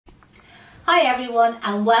Hi everyone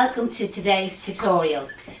and welcome to today's tutorial.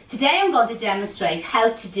 Today I'm going to demonstrate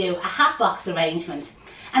how to do a hat box arrangement,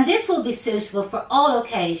 and this will be suitable for all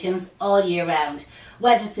occasions all year round,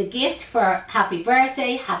 whether it's a gift for happy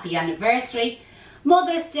birthday, happy anniversary,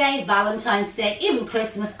 Mother's Day, Valentine's Day, even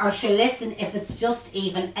Christmas, or sure listen, if it's just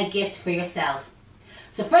even a gift for yourself.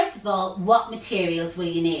 So first of all, what materials will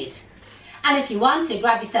you need? And if you want to,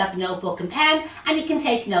 grab yourself a notebook and pen and you can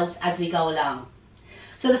take notes as we go along.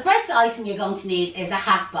 So the first item you're going to need is a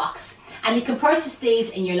hat box, and you can purchase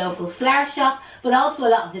these in your local flower shop, but also a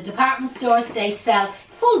lot of the department stores, they sell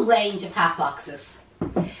a full range of hat boxes.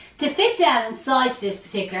 To fit down inside this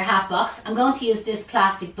particular hat box, I'm going to use this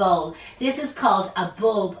plastic bowl. This is called a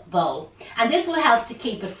bulb bowl, and this will help to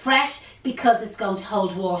keep it fresh because it's going to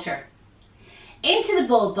hold water. Into the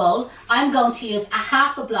bulb bowl, I'm going to use a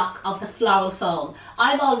half a block of the floral foam.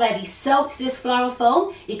 I've already soaked this floral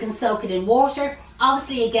foam. You can soak it in water.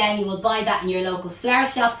 Obviously, again, you will buy that in your local flower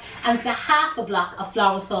shop, and it's a half a block of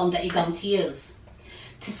floral foam that you're going to use.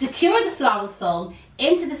 To secure the floral foam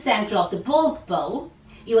into the centre of the bulb bowl,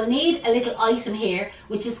 you will need a little item here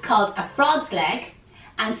which is called a frog's leg,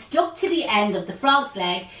 and stuck to the end of the frog's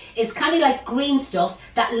leg is kind of like green stuff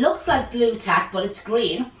that looks like blue tack but it's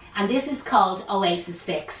green, and this is called Oasis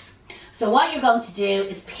Fix. So what you're going to do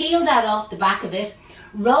is peel that off the back of it,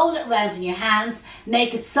 roll it around in your hands,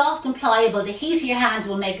 make it soft and pliable. The heat of your hand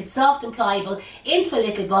will make it soft and pliable into a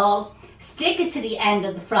little ball, stick it to the end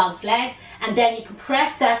of the frog's leg, and then you can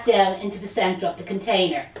press that down into the centre of the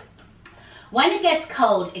container. When it gets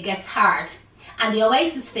cold, it gets hard, and the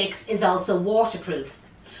Oasis Fix is also waterproof.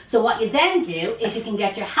 So what you then do is you can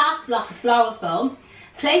get your half block of floral foam,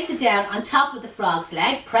 place it down on top of the frog's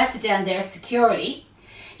leg, press it down there securely.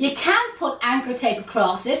 You can put anchor tape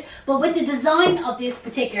across it, but with the design of this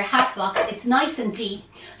particular hat box, it's nice and deep,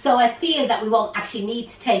 so I feel that we won't actually need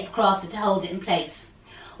to tape across it to hold it in place.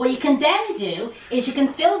 What you can then do is you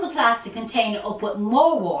can fill the plastic container up with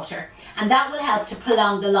more water, and that will help to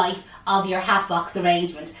prolong the life of your hat box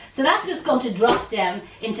arrangement. So that's just going to drop down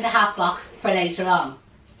into the hat box for later on.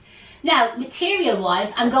 Now, material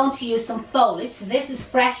wise, I'm going to use some foliage. So this is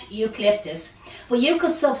fresh eucalyptus, but you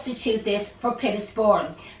could substitute this for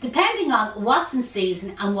pittosporum, depending on what's in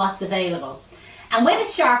season and what's available. And with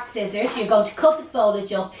a sharp scissors, you're going to cut the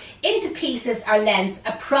foliage up into pieces or lengths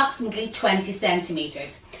approximately 20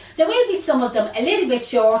 centimetres. There will be some of them a little bit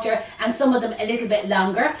shorter and some of them a little bit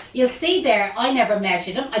longer. You'll see there, I never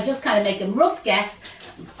measured them. I just kind of make a rough guess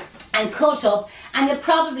and cut up, and you'll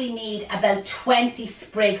probably need about 20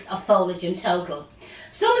 sprigs of foliage in total.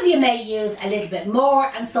 Some of you may use a little bit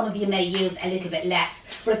more and some of you may use a little bit less,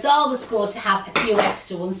 but it's always good to have a few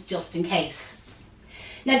extra ones just in case.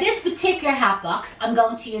 Now this particular hat box, I'm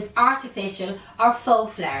going to use artificial or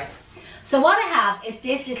faux flowers. So what I have is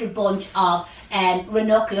this little bunch of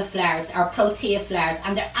ranunculus flowers or protea flowers,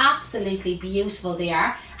 and they're absolutely beautiful, they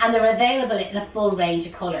are, and they're available in a full range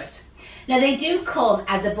of colours. Now they do come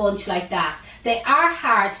as a bunch like that. They are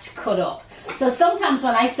hard to cut up. So sometimes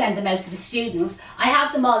when I send them out to the students, I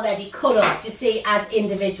have them already cut up, you see, as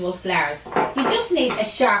individual flowers. You just need a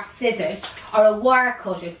sharp scissors or a wire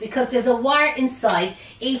cutters, because there's a wire inside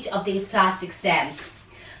each of these plastic stems.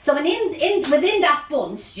 So within that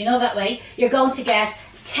bunch, you know, that way, you're going to get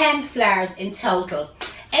 10 flowers in total.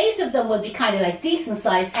 8 of them will be kind of like decent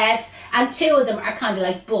sized heads, and 2 of them are kind of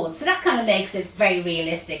like buds. So that kind of makes it very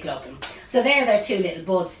realistic looking. So there's our 2 little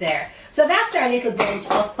buds there. So that's our little bunch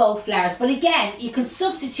of faux flowers. But again, you can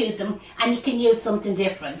substitute them and you can use something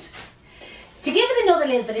different. To give it another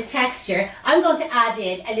little bit of texture, I'm going to add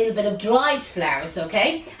in a little bit of dried flowers,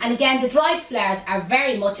 okay? And again, the dried flowers are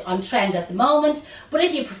very much on trend at the moment, but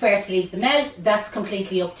if you prefer to leave them out, that's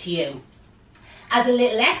completely up to you. As a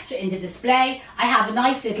little extra in the display, I have a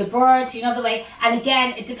nice little bird, you know the way, and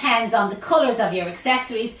again, it depends on the colours of your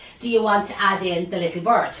accessories. Do you want to add in the little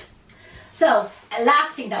bird? So, a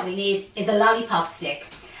last thing that we need is a lollipop stick.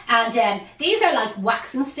 And these are like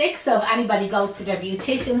waxing sticks, so if anybody goes to their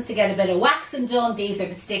beauticians to get a bit of waxing done, these are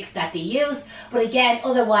the sticks that they use. But again,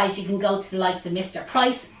 otherwise you can go to the likes of Mr.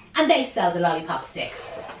 Price and they sell the lollipop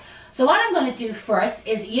sticks. So what I'm going to do first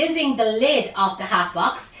is, using the lid of the hat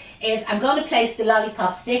box, is I'm going to place the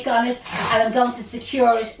lollipop stick on it, and I'm going to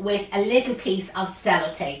secure it with a little piece of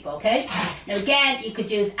sellotape, okay? Now again, you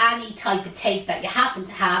could use any type of tape that you happen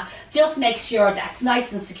to have. Just make sure that's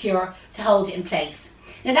nice and secure to hold it in place.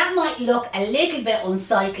 Now that might look a little bit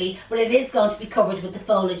unsightly, but it is going to be covered with the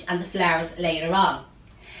foliage and the flowers later on.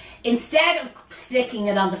 Instead of sticking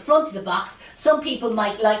it on the front of the box, some people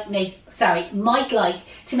might like to make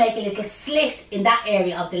a little slit in that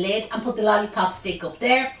area of the lid and put the lollipop stick up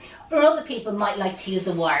there. or other people might like to use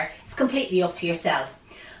a wire. It's completely up to yourself.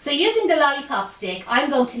 So using the lollipop stick, I'm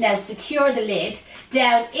going to now secure the lid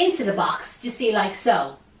down into the box, you see, like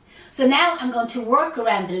so. So now I'm going to work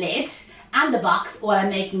around the lid and the box while I'm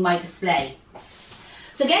making my display.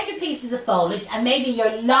 So get your pieces of foliage and maybe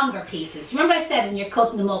your longer pieces. Remember I said when you're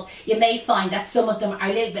cutting them up, you may find that some of them are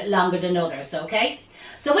a little bit longer than others, okay?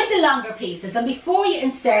 So with the longer pieces, and before you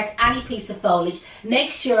insert any piece of foliage,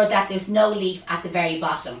 make sure that there's no leaf at the very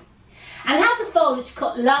bottom. And have the foliage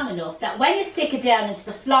cut long enough that when you stick it down into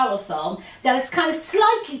the floral foam, that it's kind of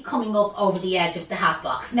slightly coming up over the edge of the hat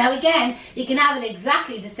box. Now again, you can have it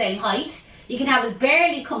exactly the same height, you can have it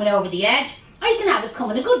barely coming over the edge, or you can have it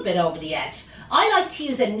coming a good bit over the edge. I like to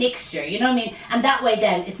use a mixture, you know what I mean? And that way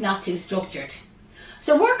then it's not too structured.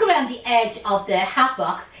 So work around the edge of the hat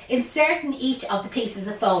box, inserting each of the pieces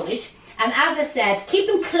of foliage. And as I said, keep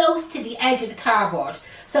them close to the edge of the cardboard.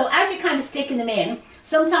 So as you're kind of sticking them in,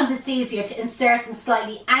 sometimes it's easier to insert them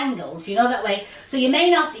slightly angled, you know, that way. So you may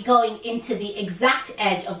not be going into the exact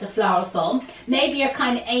edge of the floral foam. Maybe you're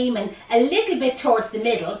kind of aiming a little bit towards the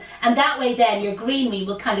middle, and that way then your greenery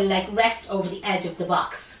will kind of like rest over the edge of the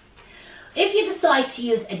box. If you decide to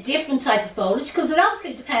use a different type of foliage, because it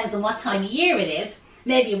obviously depends on what time of year it is,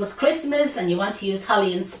 maybe it was Christmas and you want to use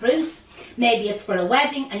holly and spruce, maybe it's for a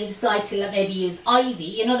wedding and you decide to maybe use ivy,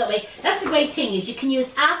 you know, that way. That's the great thing, is you can use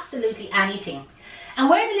absolutely anything. And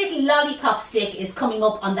where the little lollipop stick is coming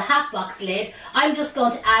up on the hat box lid, I'm just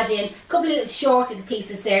going to add in a couple of little short little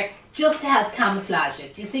pieces there just to help camouflage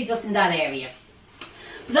it. You see, just in that area.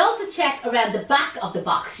 But also check around the back of the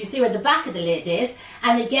box. You see where the back of the lid is,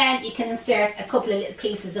 and again you can insert a couple of little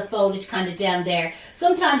pieces of foliage kind of down there.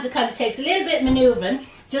 Sometimes it kind of takes a little bit of manoeuvring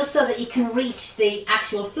just so that you can reach the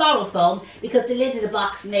actual floral foam, because the lid of the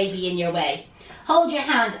box may be in your way. Hold your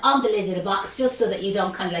hand on the lid of the box just so that you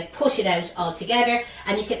don't kind of like push it out altogether,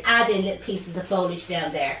 and you can add in little pieces of foliage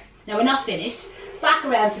down there. Now we're not finished. Back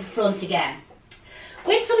around to the front again.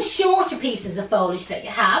 With some shorter pieces of foliage that you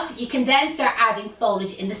have, you can then start adding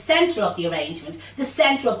foliage in the centre of the arrangement, the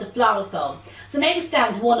centre of the floral foam. So maybe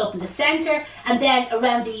stand one up in the centre, and then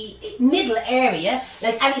around the middle area,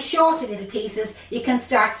 like any shorter little pieces, you can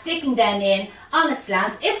start sticking them in on a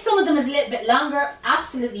slant. If some of them is a little bit longer,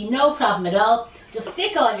 absolutely no problem at all. Just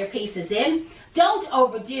stick all your pieces in. Don't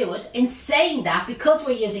overdo it. In saying that, because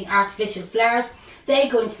we're using artificial flowers, they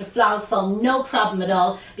go into the floral foam no problem at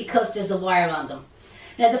all, because there's a wire on them.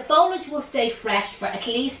 Now the foliage will stay fresh for at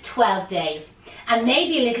least 12 days, and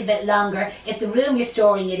maybe a little bit longer if the room you're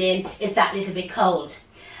storing it in is that little bit cold.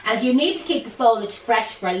 And if you need to keep the foliage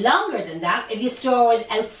fresh for longer than that, if you store it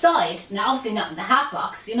outside, now obviously not in the hat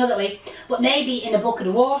box, you know that way, but maybe in a bucket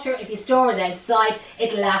of water, if you store it outside,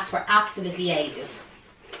 it'll last for absolutely ages.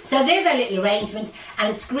 So there's our little arrangement,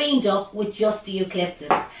 and it's greened up with just the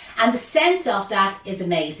eucalyptus, and the scent of that is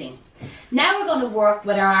amazing. Now we're going to work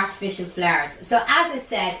with our artificial flowers. So as I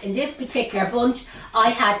said, in this particular bunch, I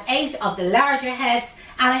had 8 of the larger heads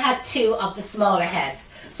and I had 2 of the smaller heads.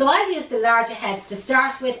 So I'll use the larger heads to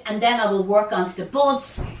start with, and then I will work onto the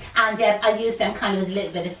buds, and I'll use them kind of as a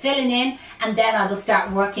little bit of filling in, and then I will start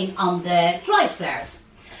working on the dried flowers.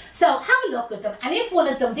 So have a look at them, and if one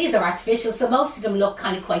of them, these are artificial, so most of them look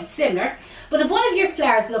kind of quite similar, but if one of your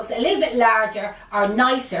flowers looks a little bit larger or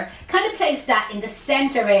nicer, kind of place that in the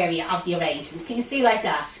centre area of the arrangement. Can you see, like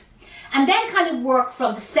that? And then kind of work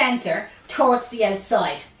from the centre towards the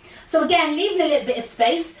outside. So again, leaving a little bit of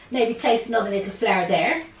space, maybe place another little flower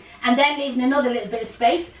there, and then leaving another little bit of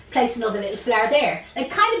space, place another little flower there.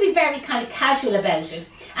 Like, kind of be very kind of casual about it.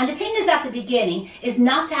 And the thing is, at the beginning, is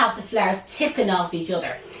not to have the flowers tipping off each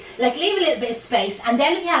other. Like, leave a little bit of space, and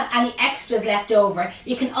then if you have any extras left over,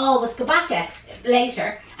 you can always go back at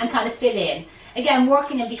later and kind of fill in. Again,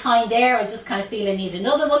 working in behind there, I just kind of feel I need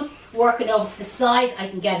another one. Working over to the side, I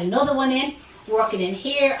can get another one in. Working in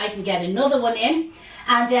here, I can get another one in.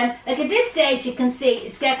 And like at this stage, you can see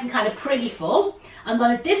it's getting kind of pretty full.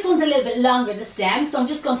 This one's a little bit longer, the stem, so I'm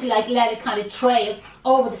just going to like let it kind of trail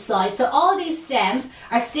over the side. So all these stems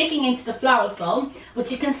are sticking into the floral foam,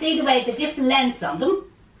 but you can see the way the different lengths on them.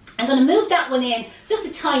 I'm going to move that one in just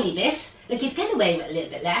a tiny bit, like you'd get away with a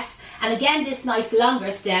little bit less. And again, this nice longer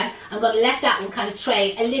stem, I'm going to let that one kind of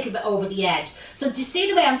trail a little bit over the edge. So do you see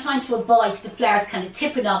the way I'm trying to avoid the flowers kind of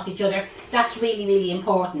tipping off each other? That's really, really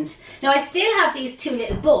important. Now I still have these 2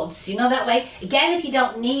 little buds, you know, that way. Again, if you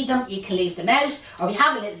don't need them, you can leave them out, or if you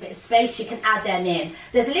have a little bit of space, you can add them in.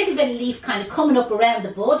 There's a little bit of leaf kind of coming up around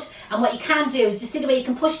the bud, and what you can do is, you see the way you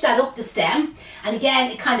can push that up the stem, and again,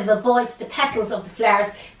 it kind of avoids the petals of the flowers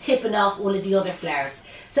tipping off all of the other flowers.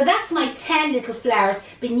 So that's my 10 little flowers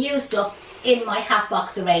being used up in my hat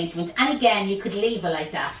box arrangement, and again you could leave it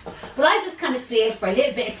like that, but I just kind of feel for a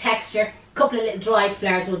little bit of texture, a couple of little dried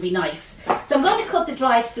flowers would be nice. So I'm going to cut the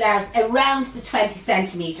dried flowers around the 20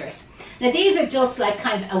 centimetres. Now these are just like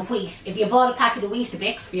kind of a wheat. If you bought a packet of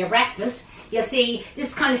Weetabix for your breakfast, you'll see this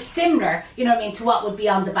is kind of similar, you know what I mean, to what would be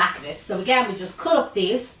on the back of it. So again, we just cut up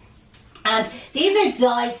these. And these are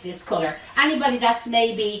dyed this colour. Anybody that's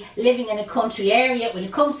maybe living in a country area, when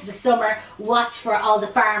it comes to the summer, watch for all the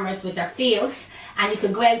farmers with their fields, and you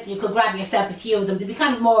could go out and you could grab yourself a few of them. They'd be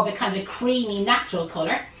kind of more of a creamy, natural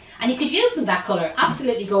colour, and you could use them that colour.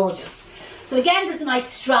 Absolutely gorgeous. So again, there's a nice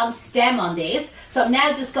strong stem on these. So I'm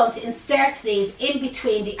now just going to insert these in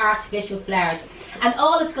between the artificial flowers, and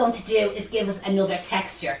all it's going to do is give us another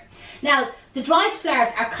texture. Now, the dried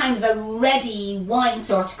flowers are kind of a reddy wine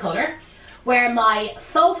sort of colour, where my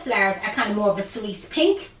faux flowers are kind of more of a cerise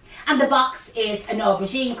pink, and the box is an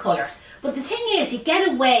aubergine colour. But the thing is, you get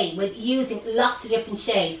away with using lots of different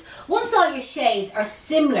shades. Once all your shades are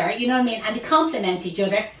similar, you know what I mean, and they complement each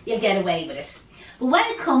other, you'll get away with it. But when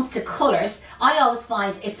it comes to colours, I always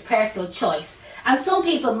find it's personal choice. And some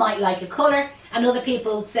people might like a colour, and other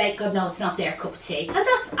people say, God, no, it's not their cup of tea. And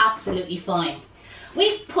that's absolutely fine.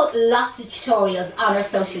 We've put lots of tutorials on our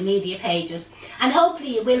social media pages, and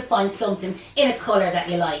hopefully you will find something in a colour that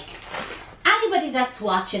you like. Anybody that's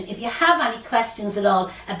watching, if you have any questions at all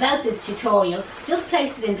about this tutorial, just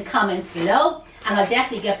place it in the comments below, and I'll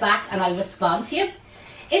definitely get back and I'll respond to you.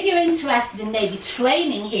 If you're interested in maybe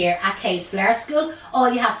training here at Kay's Flower School, all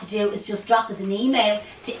you have to do is just drop us an email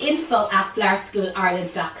to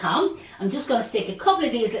info@flowerschoolireland.com. I'm just going to stick a couple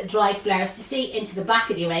of these little dried flowers to see into the back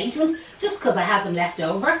of the arrangement, just because I have them left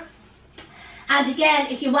over. And again,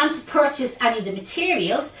 if you want to purchase any of the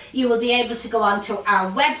materials, you will be able to go onto our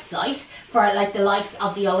website for like the likes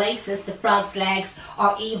of the Oasis, the Frog's Legs,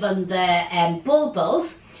 or even the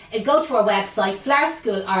Bulbuls. Go to our website,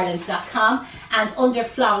 flowerschoolireland.com, and under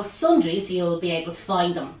Floral Sundries you will be able to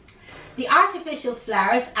find them. The artificial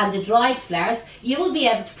flowers and the dried flowers, you will be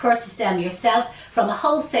able to purchase them yourself from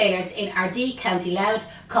wholesalers in Ardee, County Louth,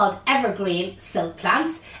 called Evergreen Silk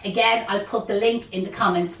Plants. Again, I'll put the link in the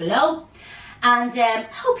comments below. And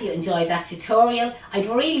hope you enjoyed that tutorial. I'd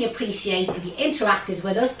really appreciate if you interacted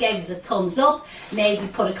with us, gave us a thumbs up, maybe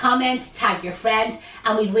put a comment, tag your friend,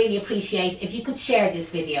 and we'd really appreciate if you could share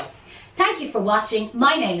this video. Thank you for watching.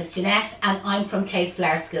 My name is Janette, and I'm from Kay's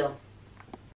Flower School.